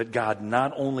that God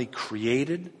not only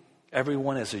created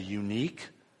everyone as a unique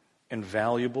and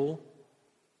valuable,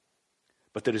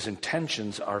 but that his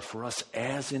intentions are for us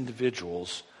as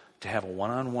individuals to have a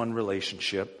one-on-one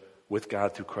relationship with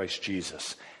God through Christ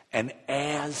Jesus. And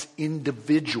as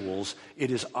individuals, it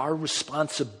is our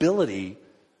responsibility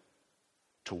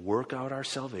to work out our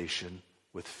salvation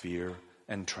with fear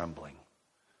and trembling.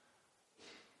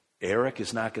 Eric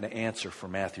is not going to answer for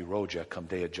Matthew Rojek come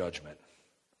day of judgment.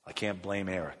 I can't blame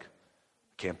Eric.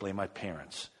 I can't blame my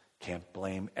parents. Can't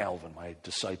blame Alvin, my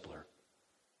discipler.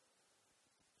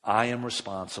 I am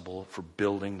responsible for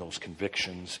building those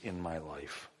convictions in my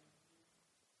life.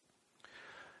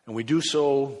 And we do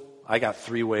so, I got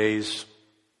three ways.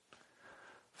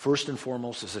 First and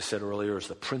foremost, as I said earlier, is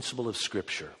the principle of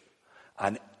Scripture.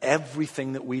 On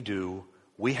everything that we do,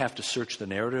 we have to search the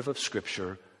narrative of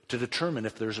Scripture to determine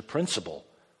if there's a principle,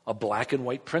 a black and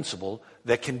white principle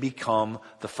that can become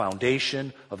the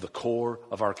foundation of the core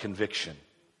of our conviction.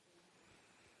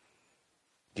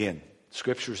 Again,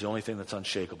 Scripture is the only thing that's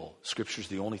unshakable. Scripture is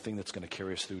the only thing that's going to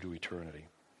carry us through to eternity.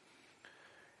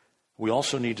 We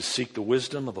also need to seek the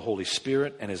wisdom of the Holy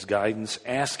Spirit and His guidance,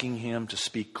 asking Him to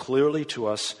speak clearly to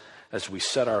us as we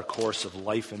set our course of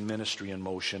life and ministry in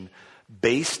motion,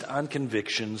 based on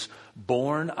convictions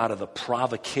born out of the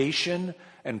provocation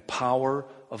and power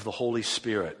of the Holy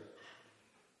Spirit.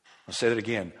 I'll say that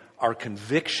again. Our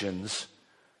convictions,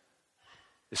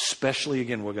 especially,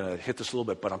 again, we're going to hit this a little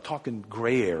bit, but I'm talking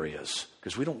gray areas,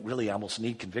 because we don't really almost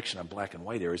need conviction on black and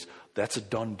white areas. That's a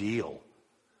done deal.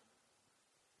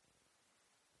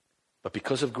 But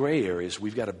because of gray areas,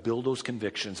 we've got to build those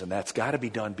convictions, and that's got to be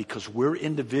done because we're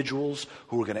individuals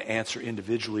who are going to answer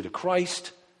individually to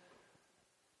Christ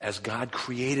as God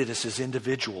created us as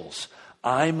individuals.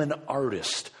 I'm an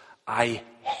artist. I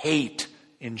hate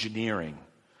engineering.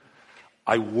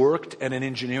 I worked at an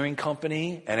engineering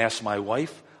company, and asked my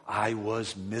wife, I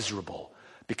was miserable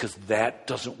because that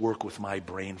doesn't work with my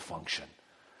brain function.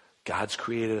 God's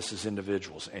created us as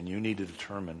individuals, and you need to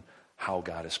determine how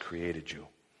God has created you.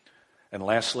 And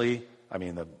lastly,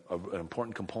 an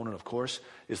important component, of course,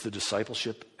 is the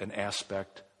discipleship and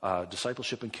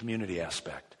community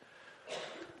aspect.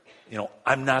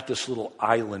 I'm not this little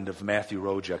island of Matthew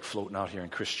Rojek floating out here in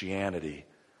Christianity.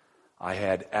 I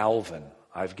had Alvin,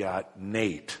 I've got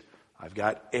Nate, I've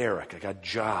got Eric, I got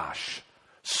Josh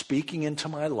speaking into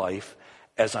my life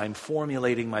as I'm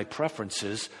formulating my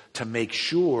preferences to make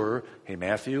sure, hey,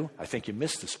 Matthew, I think you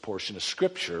missed this portion of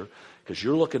Scripture because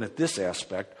you're looking at this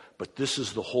aspect, but this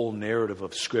is the whole narrative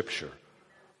of Scripture.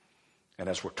 And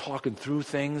as we're talking through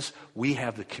things, we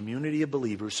have the community of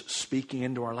believers speaking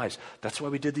into our lives. That's why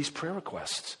we did these prayer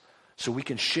requests, so we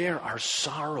can share our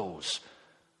sorrows.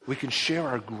 We can share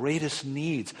our greatest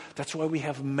needs. That's why we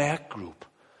have MAC Group,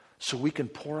 so we can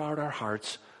pour out our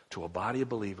hearts to a body of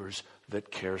believers that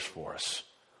cares for us.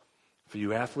 For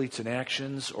you athletes in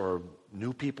actions or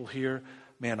new people here,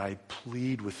 man, I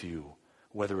plead with you,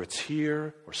 whether it's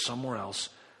here or somewhere else,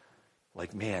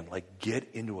 get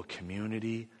into a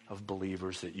community of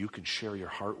believers that you can share your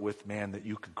heart with, man, that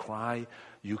you can cry,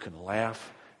 you can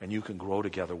laugh, and you can grow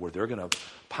together, where they're going to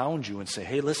pound you and say,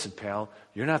 hey, listen, pal,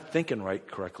 you're not thinking right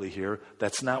correctly here.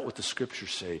 That's not what the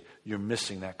Scriptures say. You're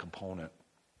missing that component.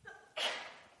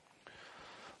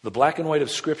 The black and white of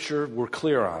Scripture we're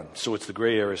clear on, so it's the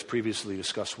gray areas previously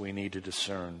discussed we need to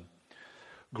discern.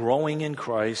 Growing in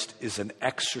Christ is an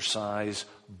exercise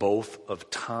both of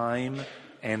time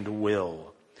and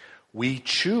will. We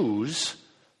choose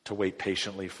to wait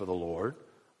patiently for the Lord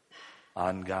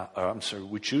on God.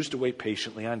 We choose to wait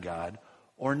patiently on God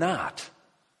or not.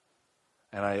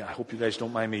 And I hope you guys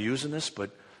don't mind me using this, but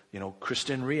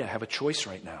Krista and Rhea have a choice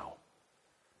right now.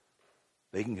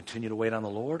 They can continue to wait on the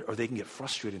Lord, or they can get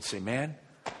frustrated and say, man,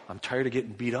 I'm tired of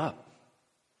getting beat up.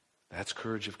 That's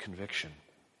courage of conviction.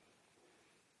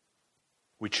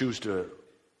 We choose to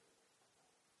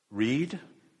read,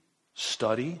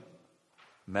 study,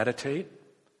 meditate,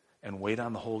 and wait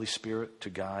on the Holy Spirit to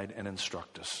guide and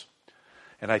instruct us.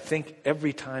 And I think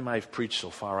every time I've preached so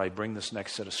far, I bring this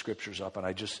next set of scriptures up, and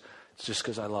it's just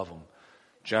because I love them.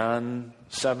 John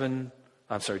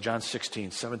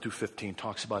 16, 7 through 15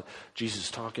 talks about Jesus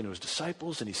talking to his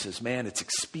disciples, and he says, man, it's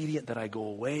expedient that I go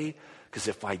away, because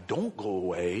if I don't go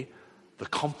away, the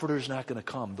Comforter's not going to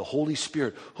come, the Holy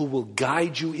Spirit, who will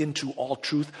guide you into all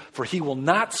truth, for he will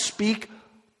not speak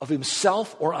of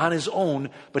himself or on his own,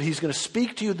 but he's going to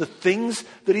speak to you the things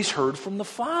that he's heard from the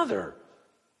Father.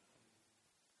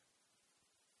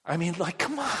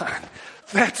 Come on.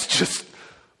 That's just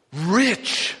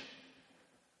rich.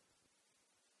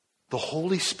 The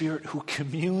Holy Spirit who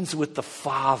communes with the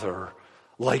Father,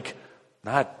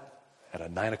 not at a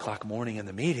 9 o'clock morning in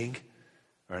the meeting,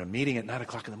 or in a meeting at 9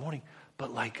 o'clock in the morning,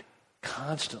 but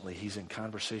constantly he's in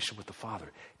conversation with the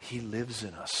Father. He lives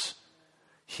in us.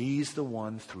 He's the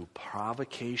one, through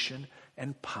provocation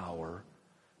and power,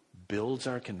 builds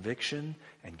our conviction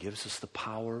and gives us the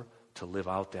power to live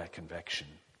out that conviction.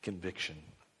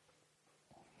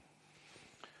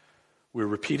 We're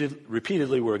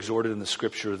repeatedly we're exhorted in the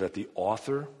Scripture that the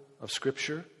author of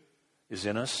Scripture is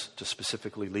in us to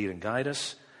specifically lead and guide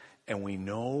us, and we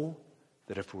know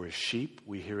that if we're his sheep,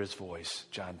 we hear his voice,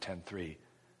 John 10:3.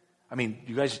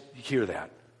 You guys hear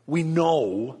that? We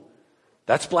know.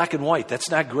 That's black and white.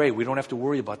 That's not gray. We don't have to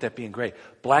worry about that being gray.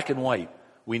 Black and white.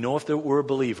 We know if we're a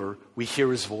believer, we hear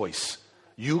his voice.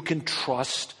 You can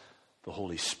trust the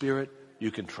Holy Spirit. You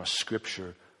can trust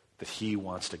Scripture that he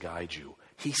wants to guide you.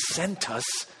 He sent us,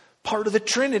 part of the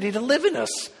Trinity, to live in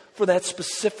us for that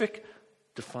specific,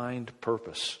 defined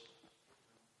purpose.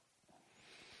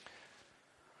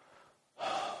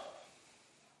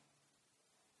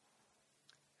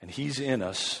 And he's in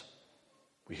us.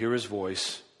 We hear his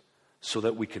voice so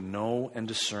that we can know and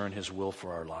discern his will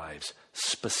for our lives,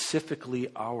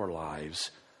 specifically our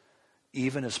lives,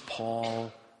 even as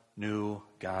Paul knew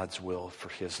God's will for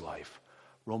his life.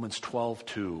 Romans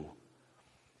 12:2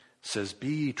 says, be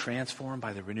ye transformed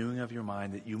by the renewing of your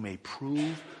mind, that you may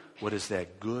prove what is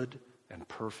that good and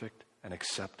perfect and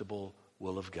acceptable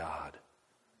will of God.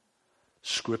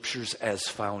 Scriptures as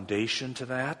foundation to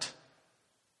that.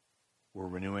 We're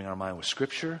renewing our mind with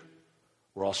Scripture.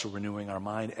 We're also renewing our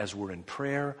mind as we're in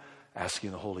prayer,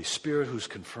 asking the Holy Spirit, who's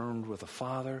confirmed with the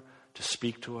Father, to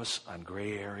speak to us on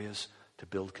gray areas, to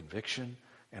build conviction.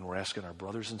 And we're asking our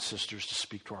brothers and sisters to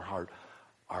speak to our heart.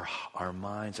 Our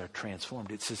minds are transformed.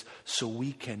 It says, so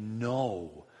we can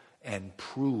know and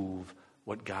prove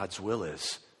what God's will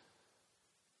is.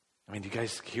 I mean, you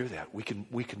guys hear that? We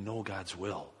can know God's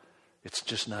will. It's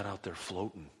just not out there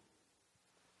floating.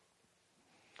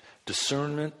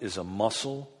 Discernment is a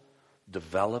muscle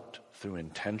developed through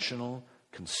intentional,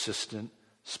 consistent,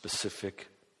 specific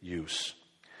use.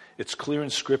 It's clear in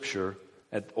Scripture,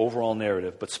 at overall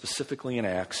narrative, but specifically in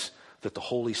Acts, that the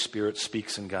Holy Spirit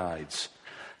speaks and guides.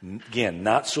 Again,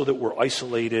 not so that we're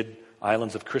isolated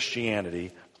islands of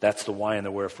Christianity, that's the why and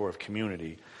the wherefore of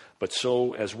community, but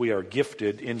so as we are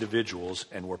gifted individuals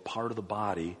and we're part of the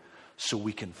body, so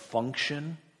we can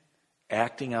function,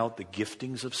 acting out the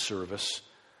giftings of service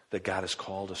that God has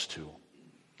called us to.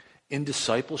 In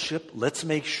discipleship, let's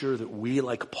make sure that we,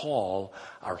 like Paul,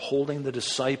 are holding the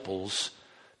disciples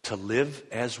to live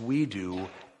as we do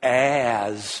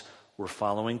as we're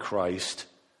following Christ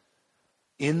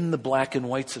in the black and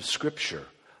whites of Scripture,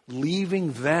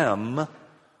 leaving them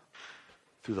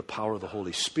through the power of the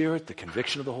Holy Spirit, the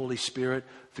conviction of the Holy Spirit,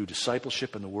 through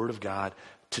discipleship and the Word of God,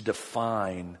 to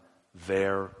define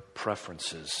their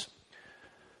preferences.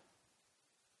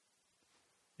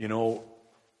 You know,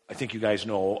 I think you guys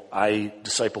know I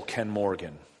disciple Ken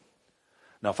Morgan.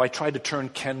 Now, if I tried to turn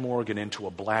Ken Morgan into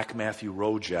a black Matthew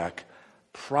Rojek,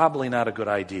 probably not a good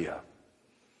idea.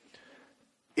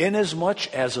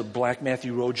 Inasmuch as a black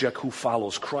Matthew Rojek who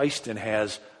follows Christ and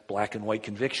has black and white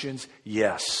convictions,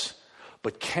 yes.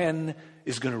 But Ken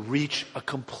is going to reach a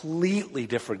completely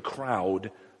different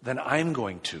crowd than I'm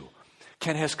going to.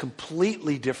 Ken has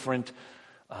completely different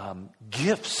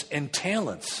gifts and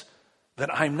talents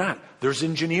that I'm not. There's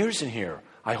engineers in here.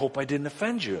 I hope I didn't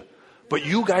offend you. But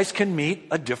you guys can meet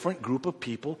a different group of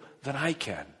people than I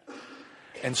can.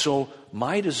 And so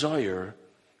my desire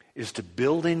is to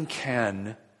build in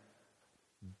Ken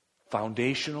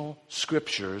foundational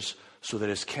scriptures so that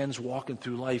as Ken's walking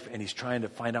through life and he's trying to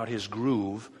find out his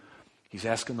groove, he's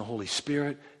asking the Holy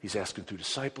Spirit, he's asking through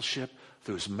discipleship,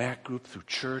 through his MAC group, through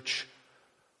church,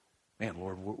 man,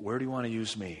 Lord, where do you want to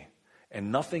use me?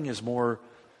 And nothing is more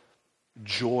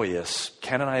joyous.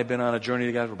 Ken and I have been on a journey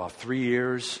together for about 3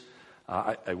 years.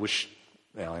 I wish,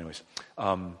 well, anyways.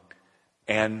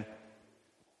 And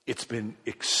it's been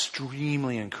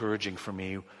extremely encouraging for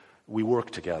me. We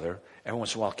work together. Every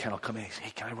once in a while, Ken will come in and say,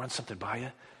 hey, can I run something by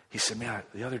you? He said, man,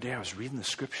 the other day I was reading the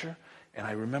scripture, and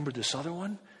I remembered this other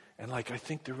one, and I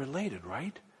think they're related,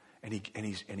 right? And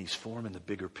he's forming the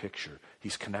bigger picture.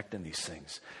 He's connecting these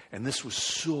things. And this was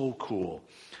so cool.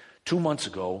 2 months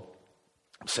ago,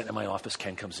 I'm sitting in my office.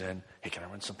 Ken comes in. Hey, can I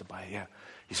run something by you? Yeah.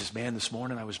 He says, man, this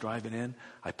morning I was driving in.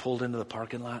 I pulled into the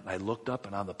parking lot, and I looked up,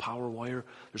 and on the power wire,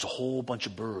 there's a whole bunch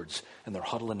of birds, and they're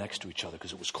huddling next to each other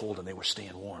because it was cold, and they were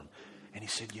staying warm. And he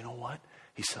said, you know what?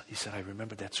 He said, I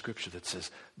remember that scripture that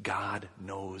says, God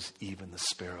knows even the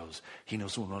sparrows. He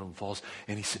knows when one of them falls.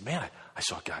 And he said, man, I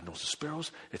saw God knows the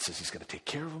sparrows. It says he's going to take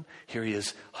care of them. Here he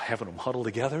is having them huddle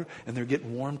together, and they're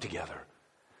getting warm together.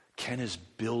 Ken is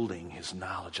building his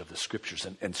knowledge of the scriptures.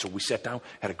 And so we sat down,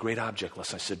 had a great object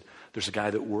lesson. I said, there's a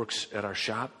guy that works at our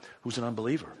shop who's an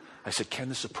unbeliever. I said, Ken,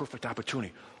 this is a perfect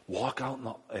opportunity. Walk out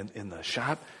in the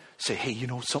shop, say, hey, you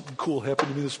know, something cool happened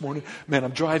to me this morning. Man,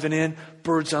 I'm driving in,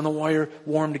 birds on the wire,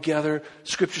 warm together.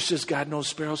 Scripture says God knows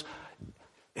sparrows.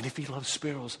 And if he loves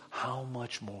sparrows, how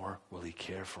much more will he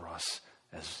care for us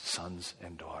as sons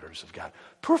and daughters of God?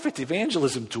 Perfect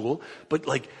evangelism tool, but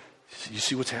you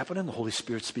see what's happening? The Holy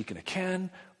Spirit speaking to Ken,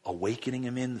 awakening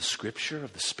him in the scripture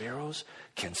of the sparrows.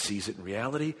 Ken sees it in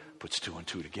reality, puts 2 and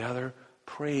 2 together.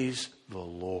 Praise the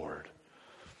Lord.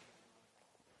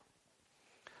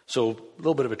 So, a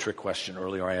little bit of a trick question.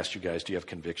 Earlier I asked you guys, do you have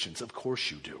convictions? Of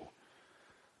course you do.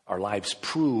 Our lives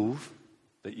prove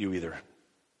that you either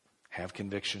have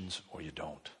convictions or you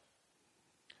don't.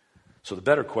 So the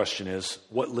better question is,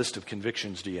 what list of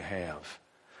convictions do you have?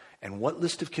 And what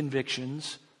list of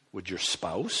convictions would your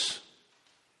spouse,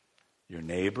 your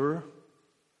neighbor,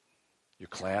 your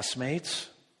classmates,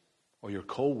 or your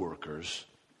coworkers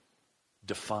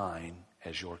define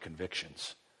as your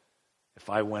convictions? If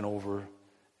I went over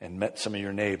and met some of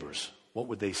your neighbors, what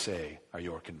would they say are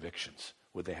your convictions?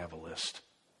 Would they have a list?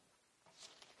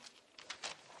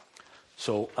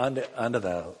 So on to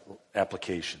the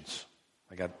applications.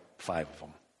 I got 5 of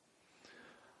them.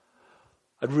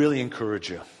 I'd really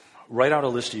encourage you, write out a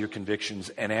list of your convictions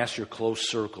and ask your close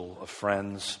circle of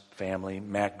friends, family,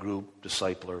 MAC group,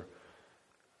 discipler,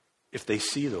 if they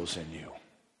see those in you.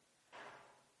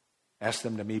 Ask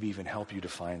them to maybe even help you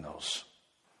define those.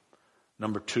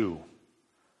 Number 2,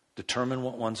 determine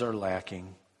what ones are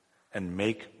lacking and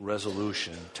make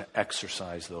resolution to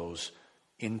exercise those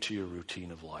into your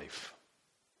routine of life.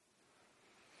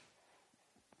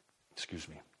 Excuse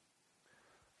me.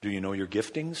 Do you know your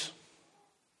giftings?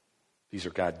 These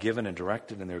are God-given and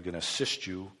directed, and they're going to assist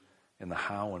you in the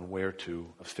how and where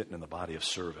to of fitting in the body of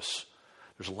service.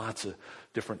 There's lots of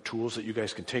different tools that you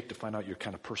guys can take to find out your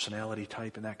kind of personality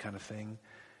type and that kind of thing.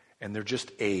 And they're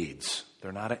just aids.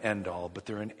 They're not an end-all, but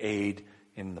they're an aid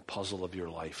in the puzzle of your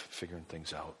life, figuring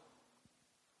things out.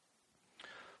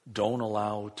 Don't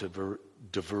allow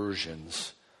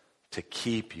diversions to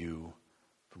keep you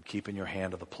from keeping your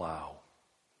hand to the plow.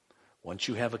 Once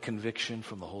you have a conviction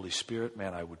from the Holy Spirit,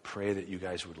 man, I would pray that you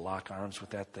guys would lock arms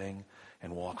with that thing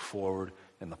and walk forward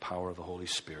in the power of the Holy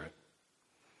Spirit.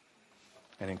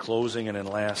 And in closing and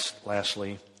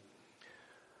lastly,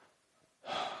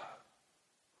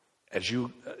 as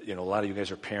you know, a lot of you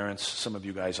guys are parents, some of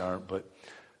you guys aren't, but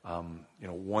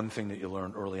one thing that you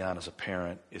learn early on as a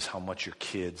parent is how much your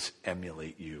kids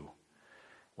emulate you.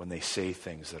 When they say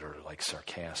things that are like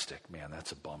sarcastic, man,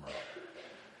 that's a bummer.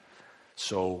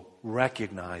 So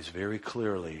recognize very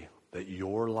clearly that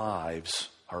your lives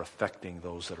are affecting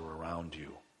those that are around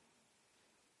you.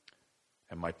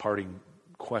 And my parting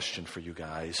question for you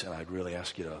guys, and I'd really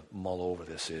ask you to mull over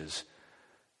this,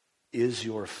 is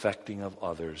your affecting of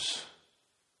others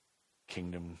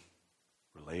kingdom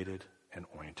related and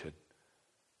oriented,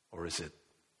 or is it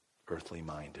earthly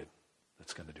minded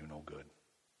that's going to do no good?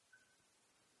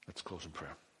 Let's close in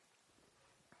prayer.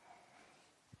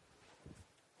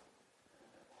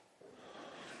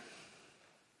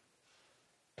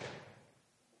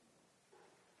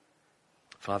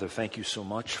 Father, thank you so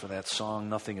much for that song,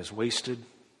 Nothing is Wasted.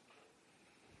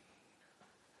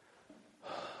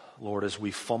 Lord, as we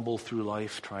fumble through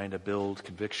life trying to build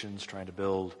convictions, trying to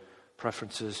build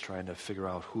preferences, trying to figure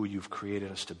out who you've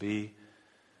created us to be,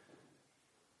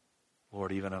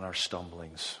 Lord, even in our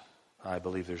stumblings, I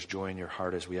believe there's joy in your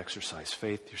heart as we exercise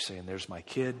faith. You're saying, there's my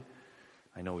kid.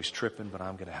 I know he's tripping, but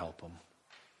I'm going to help him.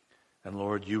 And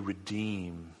Lord, you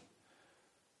redeem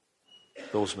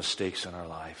those mistakes in our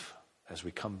life. As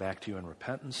we come back to you in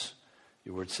repentance,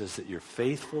 your word says that you're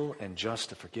faithful and just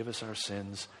to forgive us our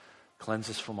sins, cleanse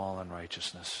us from all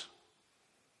unrighteousness.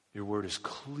 Your word is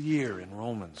clear in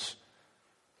Romans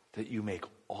that you make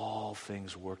all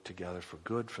things work together for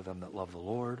good for them that love the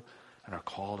Lord and are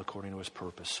called according to his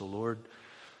purpose. So Lord,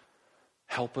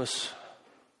 help us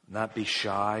not be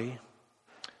shy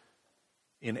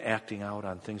in acting out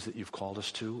on things that you've called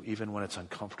us to, even when it's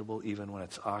uncomfortable, even when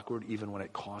it's awkward, even when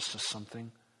it costs us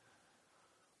something.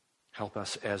 Help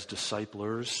us as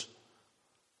disciplers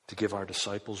to give our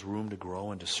disciples room to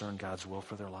grow and discern God's will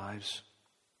for their lives.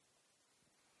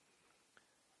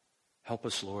 Help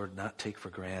us, Lord, not take for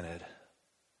granted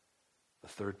the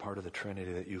third part of the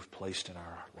Trinity that you've placed in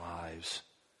our lives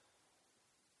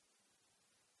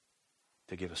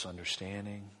to give us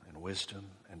understanding and wisdom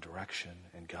and direction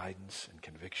and guidance and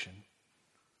conviction.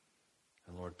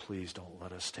 And Lord, please don't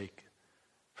let us take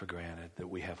for granted that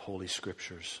we have holy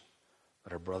scriptures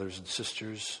that our brothers and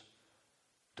sisters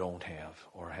don't have,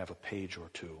 or have a page or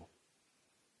two.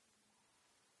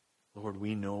 Lord,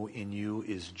 we know in you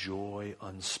is joy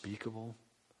unspeakable,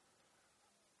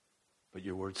 but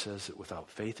your word says that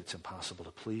without faith it's impossible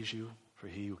to please you, for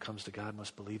he who comes to God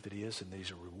must believe that he is, and that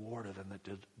he's a rewarder of them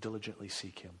that diligently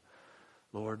seek him.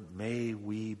 Lord, may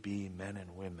we be men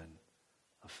and women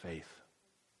of faith.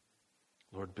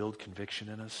 Lord, build conviction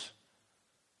in us,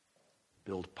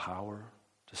 build power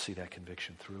to see that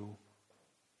conviction through.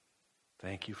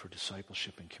 Thank you for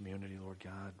discipleship and community, Lord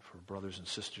God, for brothers and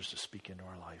sisters to speak into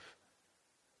our life.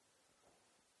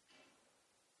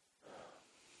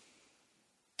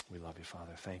 We love you,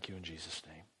 Father. Thank you in Jesus'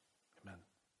 name.